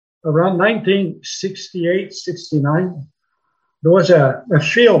around 1968, 69, there was a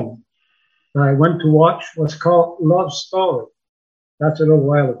film that I went to watch. It was called Love Story. That's a little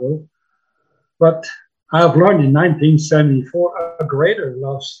while ago. But I've learned in 1974 a greater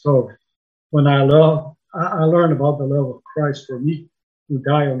love story when I learned about the love of Christ for me, who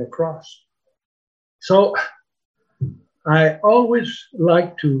died on the cross. So I always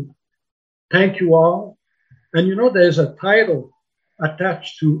like to thank you all. And you know, there's a title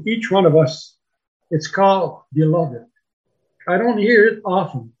attached to each one of us. It's called Beloved. I don't hear it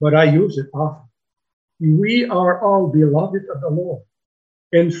often, but I use it often. We are all beloved of the Lord.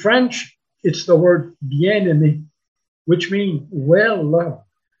 In French, it's the word bien-aimé, which means well loved.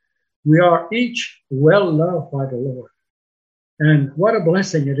 We are each well loved by the Lord. And what a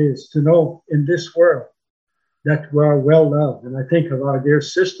blessing it is to know in this world that we are well loved. And I think of our dear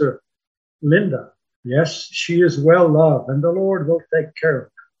sister, Linda. Yes, she is well loved, and the Lord will take care of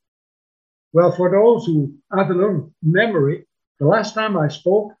her. Well, for those who have a little memory, the last time I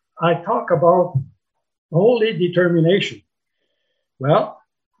spoke, I talked about holy determination. Well,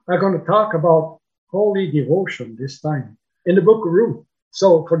 I'm going to talk about holy devotion this time in the book of Ruth.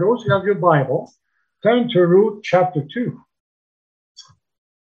 So for those who have your Bible, turn to Ruth chapter 2.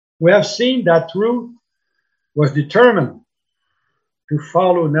 We have seen that Ruth was determined to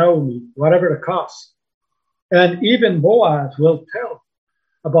follow Naomi, whatever the cost. And even Boaz will tell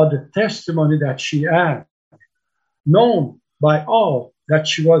about the testimony that she had, known by all that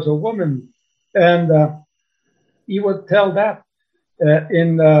she was a woman. And he would tell that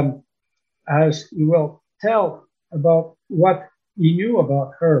as he will tell about what he knew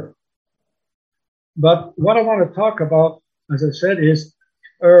about her. But what I want to talk about, as I said, is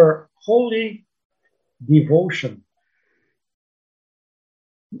her holy devotion.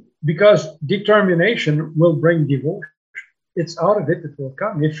 Because determination will bring devotion. It's out of it will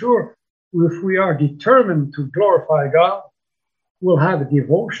come. If we are determined to glorify God, we'll have a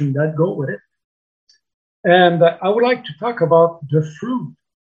devotion that go with it. And I would like to talk about the fruit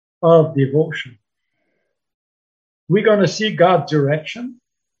of devotion. We're going to see God's direction.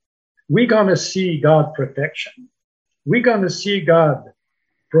 We're going to see God's protection. We're going to see God's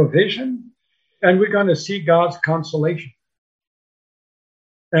provision. And we're going to see God's consolation.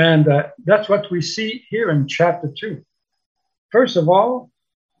 And that's what we see here in chapter 2. First of all,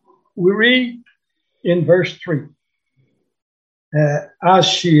 we read in verse 3, as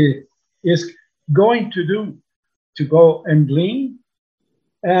she is going to go and glean,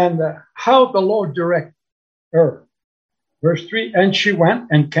 and how the Lord directed her. Verse 3, and she went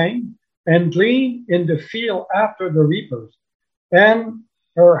and came and gleaned in the field after the reapers, and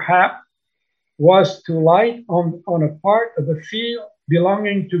her hap was to light on a part of the field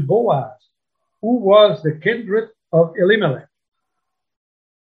belonging to Boaz, who was the kindred of Elimelech.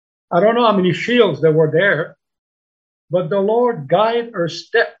 I don't know how many fields there were there, but the Lord guided her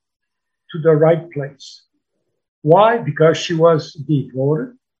step to the right place. Why? Because she was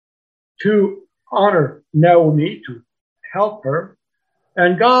devoted to honor Naomi, to help her,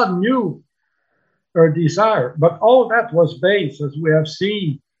 and God knew her desire. But all that was based, as we have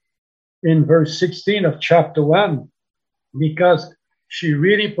seen in verse 16 of chapter 1, because she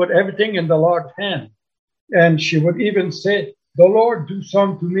really put everything in the Lord's hand. And she would even say, the Lord do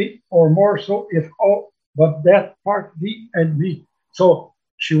some to me, or more so, if all but that part thee and me. So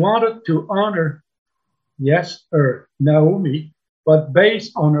she wanted to honor, yes, her Naomi, but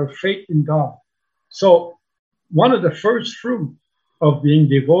based on her faith in God. So one of the first fruit of being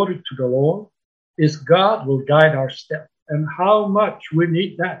devoted to the Lord is God will guide our step. And how much we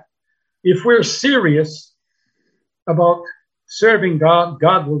need that. If we're serious about serving God,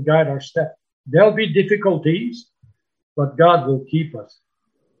 God will guide our step. There'll be difficulties, but God will keep us.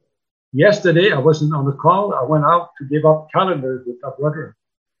 Yesterday, I wasn't on the call. I went out to give up calendars with a brother.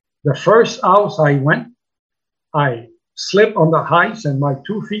 The first house I went, I slipped on the ice and my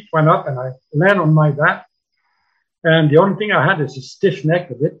 2 feet went up and I landed on my back. And the only thing I had is a stiff neck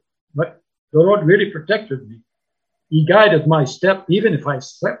a bit, but the Lord really protected me. He guided my step, even if I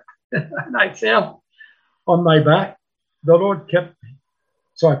slipped and I fell on my back. The Lord kept me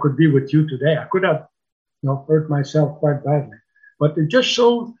so I could be with you today. I could have hurt myself quite badly. But it just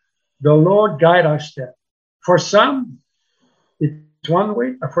shows the Lord guide our step. For some, it's one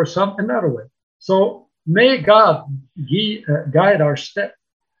way, and for some, another way. So may God guide our step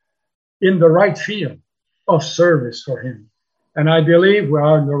in the right field of service for Him. And I believe we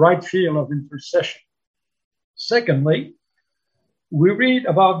are in the right field of intercession. Secondly, we read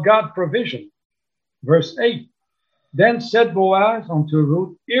about God's provision. Verse 8, then said Boaz unto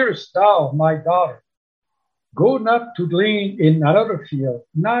Ruth, hearest thou, my daughter? Go not to glean in another field,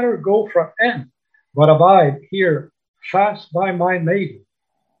 neither go from end, but abide here fast by my maiden.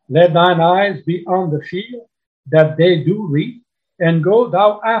 Let thine eyes be on the field, that they do reap, and go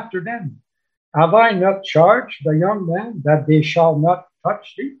thou after them. Have I not charged the young men that they shall not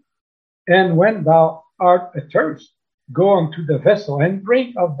touch thee? And when thou art athirst, go unto the vessel and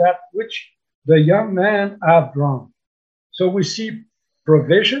drink of that which the young men have drawn. So we see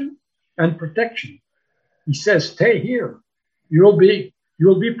provision and protection. He says, stay here. You'll be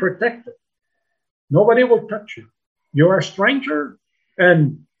protected. Nobody will touch you. You're a stranger,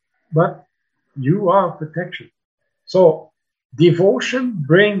 but you are protection. So devotion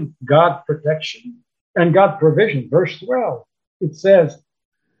brings God protection and God provision. Verse 12, it says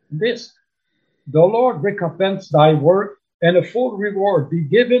this, the Lord recompense thy work, and a full reward be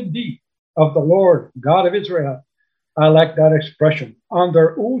given thee of the Lord God of Israel. I like that expression,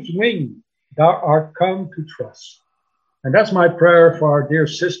 under whose wing thou art come to trust. And that's my prayer for our dear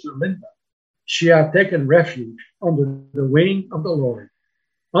sister Linda. She hath taken refuge under the wing of the Lord.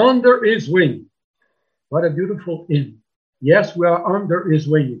 Under his wing. What a beautiful inn. Yes, we are under his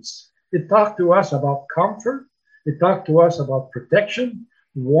wings. It talked to us about comfort. It talked to us about protection,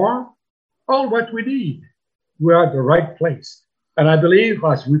 warmth, all what we need. We are at the right place. And I believe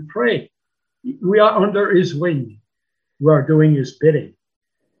as we pray, we are under his wing. We are doing his bidding.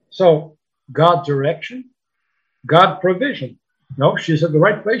 So God direction, God provision. No, she's at the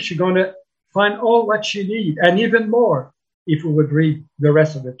right place. She's going to find all what she needs and even more if we would read the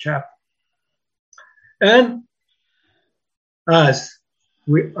rest of the chapter. And as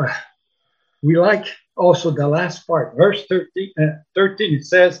we like also the last part, verse 13, it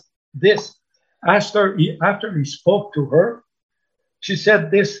says this, after he spoke to her, she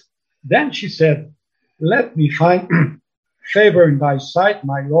said this, then she said, let me find favor in thy sight,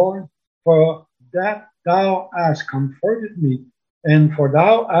 my Lord, for that thou hast comforted me, and for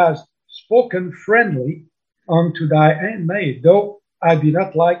thou hast spoken friendly unto thy handmaid, though I be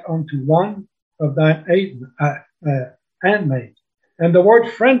not like unto one of thine handmaids. And the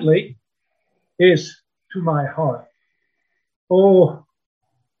word friendly is to my heart. Oh,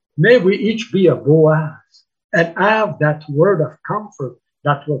 may we each be a Boaz and have that word of comfort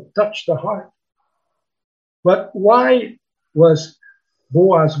that will touch the heart. But why was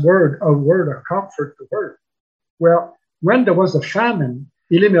Boaz's word a word of comfort to her? Well, when there was a famine,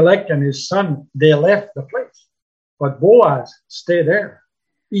 Elimelech and his son, they left the place. But Boaz stayed there.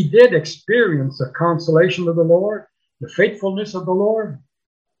 He did experience the consolation of the Lord, the faithfulness of the Lord.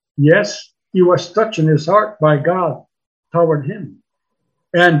 Yes, he was touched in his heart by God toward him.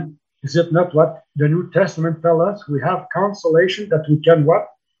 And is it not what the New Testament tells us? We have consolation that we can what?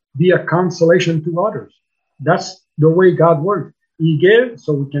 Be a consolation to others. That's the way God works. He gives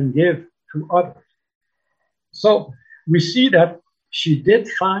so we can give to others. So we see that she did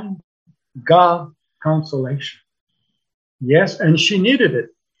find God consolation. Yes, and she needed it.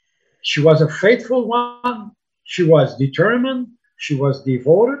 She was a faithful one. She was determined. She was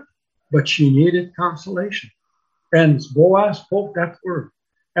devoted, but she needed consolation. And Boaz spoke that word.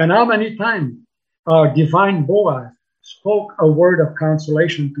 And how many times our divine Boaz spoke a word of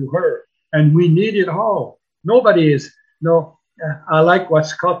consolation to her, and we need it all. Nobody is, no, I like what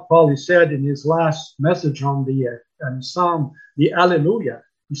Scott Pauley said in his last message on the Psalm, the Alleluia.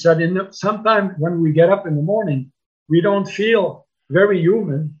 He said, sometimes when we get up in the morning, we don't feel very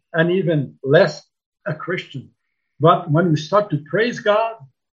human and even less a Christian. But when we start to praise God,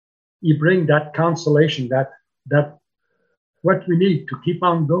 He brings that consolation, that what we need to keep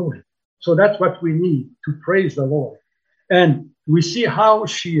on going. So that's what we need to praise the Lord. And we see how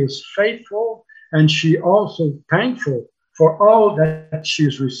she is faithful and she also thankful for all that she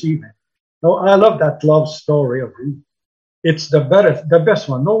is receiving. Now, I love that love story of Ruth. It's the best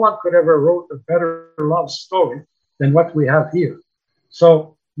one. No one could ever wrote a better love story than what we have here.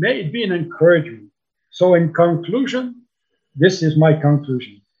 So may it be an encouragement. So in conclusion, this is my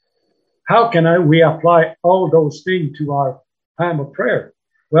conclusion. How can we apply all those things to our time of prayer?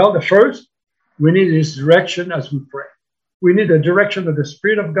 Well, the first, we need His direction as we pray. We need the direction of the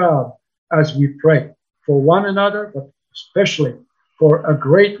Spirit of God as we pray for one another, but especially for a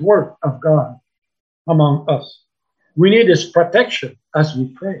great work of God among us. We need His protection as we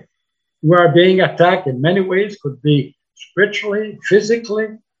pray. We are being attacked in many ways, could be spiritually,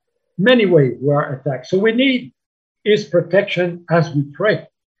 physically, many ways we are attacked. So we need His protection as we pray.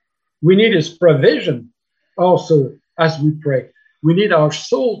 We need His provision also as we pray. We need our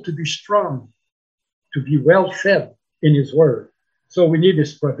soul to be strong, to be well fed in His Word. So we need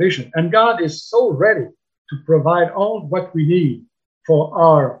His provision. And God is so ready to provide all what we need for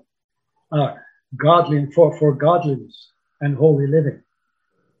our for godliness and holy living.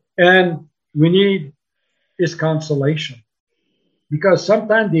 And we need his consolation, because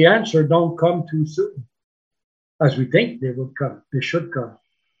sometimes the answer don't come too soon as we think they would come. They should come.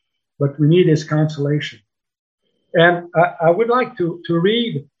 But we need his consolation. And I would like to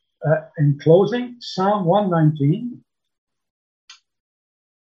read in closing Psalm 119.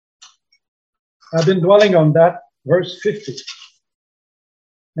 I've been dwelling on that, verse 50,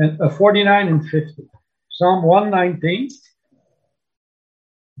 and 49 and 50. Psalm 119,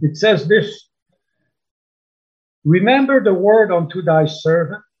 it says this: Remember the word unto thy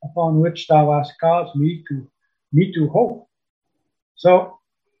servant, upon which thou hast caused me to hope. So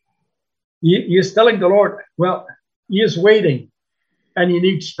he is telling the Lord, well, he is waiting and he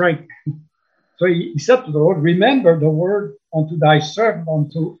needs strength. So he said to the Lord, remember the word unto thy servant,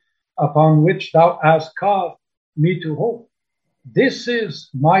 upon which thou hast caused me to hope. This is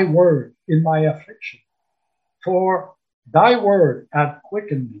my word in my affliction, for thy word hath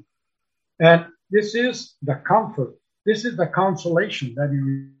quickened me. And this is the comfort. This is the consolation that he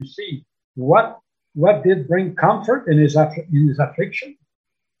received. What did bring comfort in his affliction?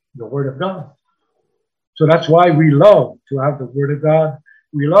 The word of God. So that's why we love to have the word of God.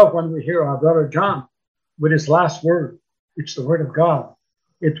 We love when we hear our brother John with his last word. It's the word of God.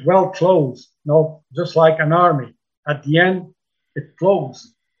 It's well closed. No, just like an army. At the end, it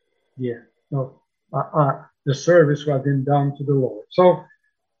closes. Yeah. No, the service was been done to the Lord. So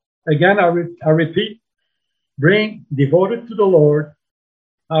again, I repeat, bring devoted to the Lord.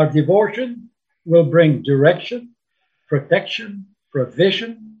 Our devotion will bring direction, protection,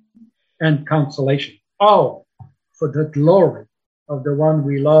 provision, and consolation. All for the glory of the one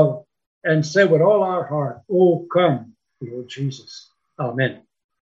we love, and say with all our heart, oh, come, Lord Jesus. Amen.